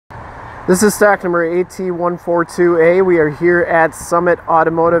This is stock number 8T142A. We are here at Summit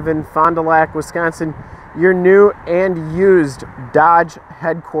Automotive in Fond du Lac, Wisconsin, your new and used Dodge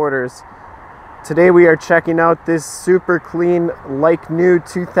headquarters. Today we are checking out this super clean, like new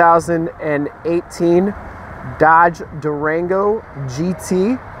 2018 Dodge Durango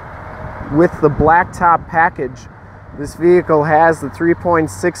GT with the Blacktop package. This vehicle has the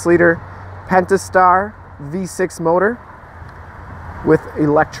 3.6 liter Pentastar V6 motor with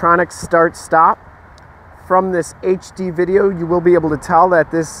electronic start-stop. From this HD video, you will be able to tell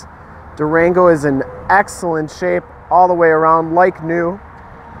that this Durango is in excellent shape all the way around, like new.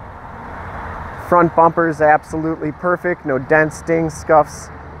 Front bumper is absolutely perfect, no dents, dings, scuffs,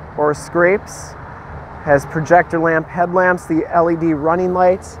 or scrapes. Has projector lamp headlamps, the LED running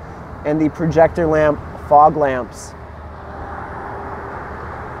lights, and the projector lamp fog lamps.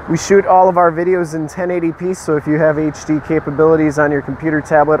 We shoot all of our videos in 1080p, so if you have HD capabilities on your computer,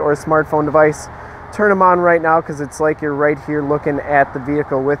 tablet, or smartphone device, turn them on right now because it's like you're right here looking at the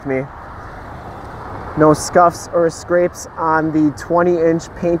vehicle with me. No scuffs or scrapes on the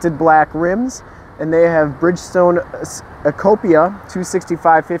 20-inch painted black rims, and they have Bridgestone Ecopia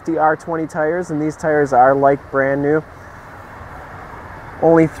 265/50 R20 tires, and these tires are like brand new.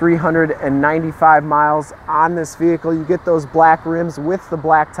 Only 395 miles on this vehicle. You get those black rims with the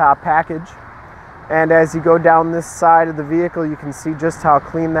Blacktop package. And as you go down this side of the vehicle, you can see just how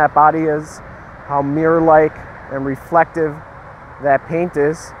clean that body is, how mirror-like and reflective that paint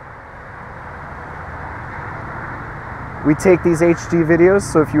is. We take these HD videos,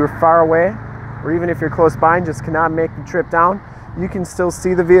 so if you are far away, or even if you're close by and just cannot make the trip down, you can still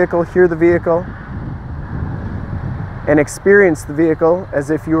see the vehicle, hear the vehicle, and experience the vehicle as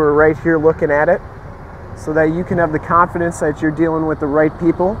if you were right here looking at it, so that you can have the confidence that you're dealing with the right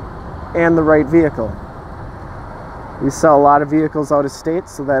people and the right vehicle. We sell a lot of vehicles out of state,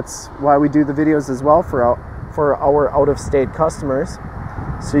 so that's why we do the videos as well for our out-of-state customers,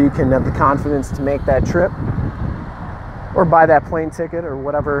 so you can have the confidence to make that trip or buy that plane ticket or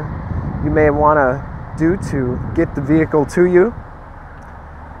whatever you may want to do to get the vehicle to you.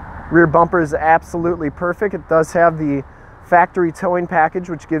 Rear bumper is absolutely perfect. It does have the factory towing package,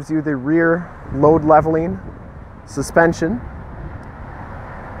 which gives you the rear load leveling suspension.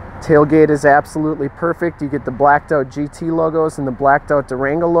 Tailgate is absolutely perfect. You get the blacked out GT logos and the blacked out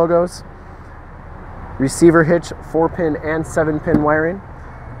Durango logos. Receiver hitch, 4-pin and 7-pin wiring.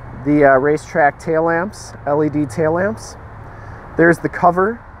 The racetrack tail lamps, LED tail lamps. There's the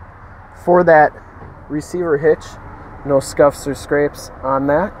cover for that receiver hitch. No scuffs or scrapes on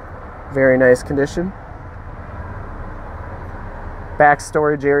that. Very nice condition. Back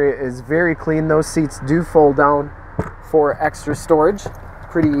storage area is very clean. Those seats do fold down for extra storage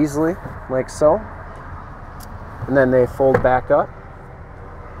pretty easily, like so. And then they fold back up.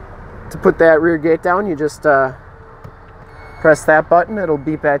 To put that rear gate down, you just press that button. It'll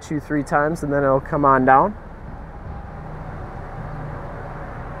beep at you 3 times and then it'll come on down.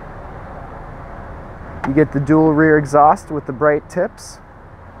 You get the dual rear exhaust with the bright tips.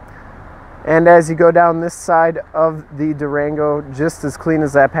 And as you go down this side of the Durango, just as clean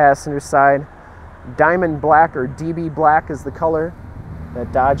as that passenger side. Diamond black, or DB black is the color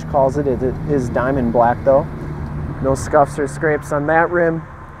that Dodge calls it. It is diamond black though. No scuffs or scrapes on that rim.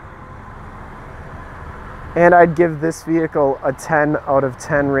 And I'd give this vehicle a 10 out of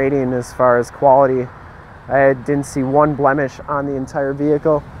 10 rating as far as quality. I didn't see one blemish on the entire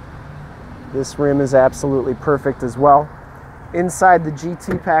vehicle. This rim is absolutely perfect as well. Inside, the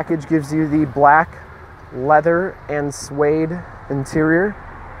GT package gives you the black leather and suede interior.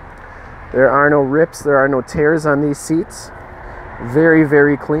 There are no rips, there are no tears on these seats. Very,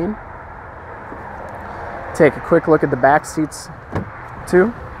 very clean. Take a quick look at the back seats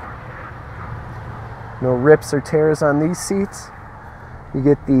too. No rips or tears on these seats. You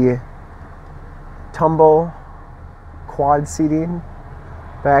get the tumble quad seating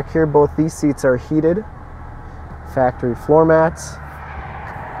back here. Both these seats are heated. Factory floor mats.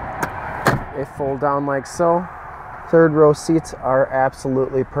 They fold down like so. Third row seats are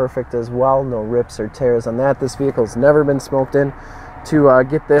absolutely perfect as well. No rips or tears on that. This vehicle's never been smoked in. To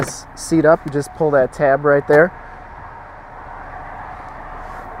get this seat up, you just pull that tab right there.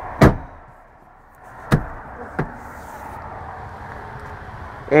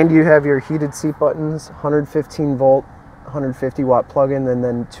 And you have your heated seat buttons, 115 volt, 150 watt plug-in, and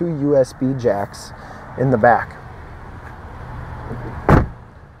then 2 USB jacks in the back.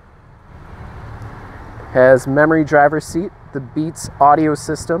 Has memory driver seat, the Beats audio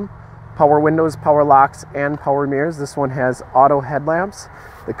system, power windows, power locks, and power mirrors. This one has auto headlamps,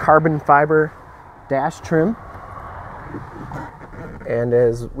 the carbon fiber dash trim, And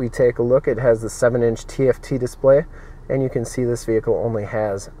as we take a look, it has the 7-inch TFT display, and you can see this vehicle only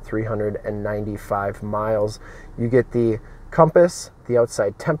has 395 miles. You get the compass, the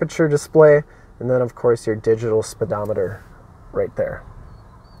outside temperature display, and then of course your digital speedometer right there.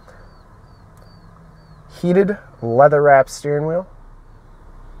 Heated leather wrapped steering wheel.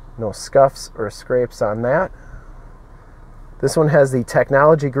 No scuffs or scrapes on that. This one has the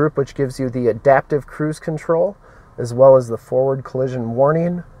technology group, which gives you the adaptive cruise control, as well as the forward collision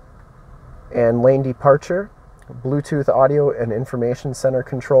warning and lane departure, Bluetooth audio and information center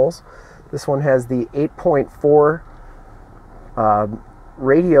controls. This one has the 8.4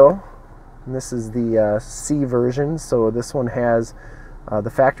 radio, and this is the C version, so this one has the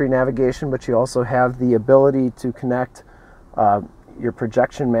factory navigation, but you also have the ability to connect your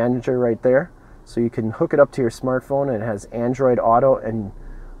projection manager right there, so you can hook it up to your smartphone, and it has Android Auto and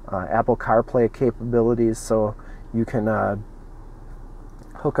Apple CarPlay capabilities, so you can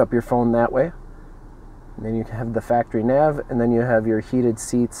hook up your phone that way. And then you can have the factory nav, and then you have your heated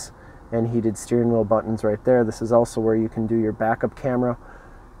seats and heated steering wheel buttons right there. This is also where you can do your backup camera.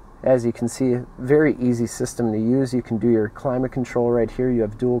 As you can see, very easy system to use. You can do your climate control right here. You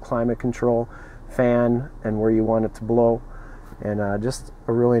have dual climate control, fan, and where you want it to blow, and just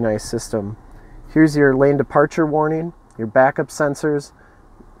a really nice system. Here's your lane departure warning, your backup sensors,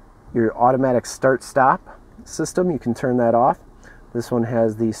 your automatic start-stop system. You can turn that off. This one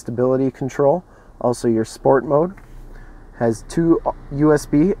has the stability control, also your sport mode. Has 2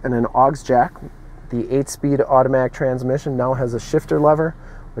 USB and an aux jack. The 8-speed automatic transmission now has a shifter lever,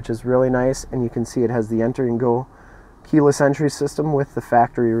 which is really nice, and you can see it has the enter and go keyless entry system with the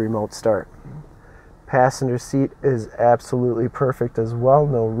factory remote start. Passenger seat is absolutely perfect as well,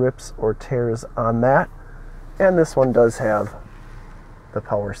 no rips or tears on that. And this one does have the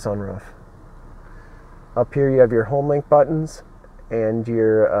power sunroof. Up here you have your Homelink buttons and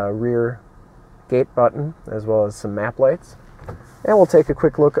your rear gate button, as well as some map lights. And we'll take a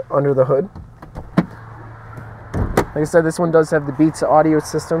quick look under the hood. Like I said, this one does have the Beats audio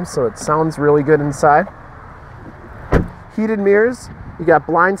system, so it sounds really good inside. Heated mirrors, you got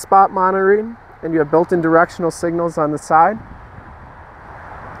blind spot monitoring, and you have built-in directional signals on the side.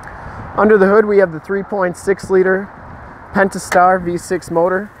 Under the hood we have the 3.6 liter Pentastar V6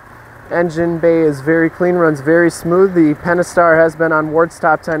 motor. Engine bay is very clean, runs very smooth. The Pentastar has been on Ward's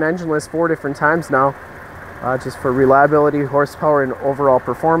top 10 engine list 4 different times now, just for reliability, horsepower, and overall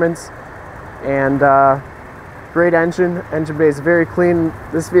performance. And great engine. Engine bay is very clean.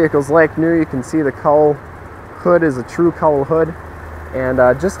 This vehicle's like new. You can see the Cowl hood is a true Cowl hood, and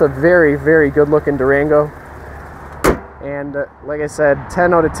just a very, very good looking Durango. And like I said,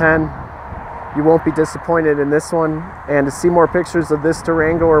 10 out of 10. You won't be disappointed in this one. And to see more pictures of this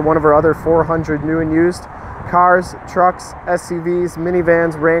Durango or one of our other 400 new and used cars, trucks, SUVs,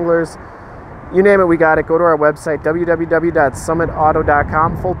 minivans, Wranglers, you name it, we got it. Go to our website,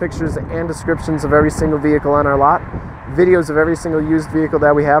 www.summitauto.com. Full pictures and descriptions of every single vehicle on our lot. Videos of every single used vehicle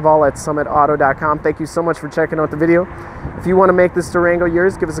that we have, all at summitauto.com. Thank you so much for checking out the video. If you want to make this Durango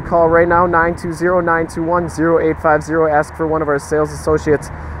yours, give us a call right now, 920-921-0850. Ask for one of our sales associates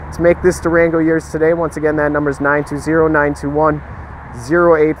to make this Durango yours today. Once again, that number is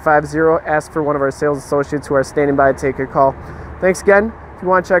 920-921-0850. Ask for one of our sales associates who are standing by to take your call. Thanks again. If you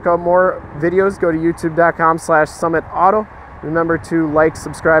want to check out more videos, go to youtube.com/summitauto. Remember to like,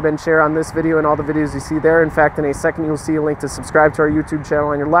 subscribe, and share on this video and all the videos you see there. In fact, in a second, you'll see a link to subscribe to our YouTube channel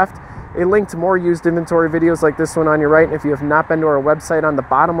on your left, a link to more used inventory videos like this one on your right. And if you have not been to our website, on the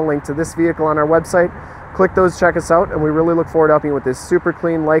bottom, a link to this vehicle on our website. Click those, check us out, and we really look forward to helping you with this super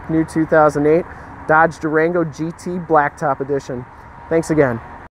clean, like new 2008 Dodge Durango GT Blacktop Edition. Thanks again.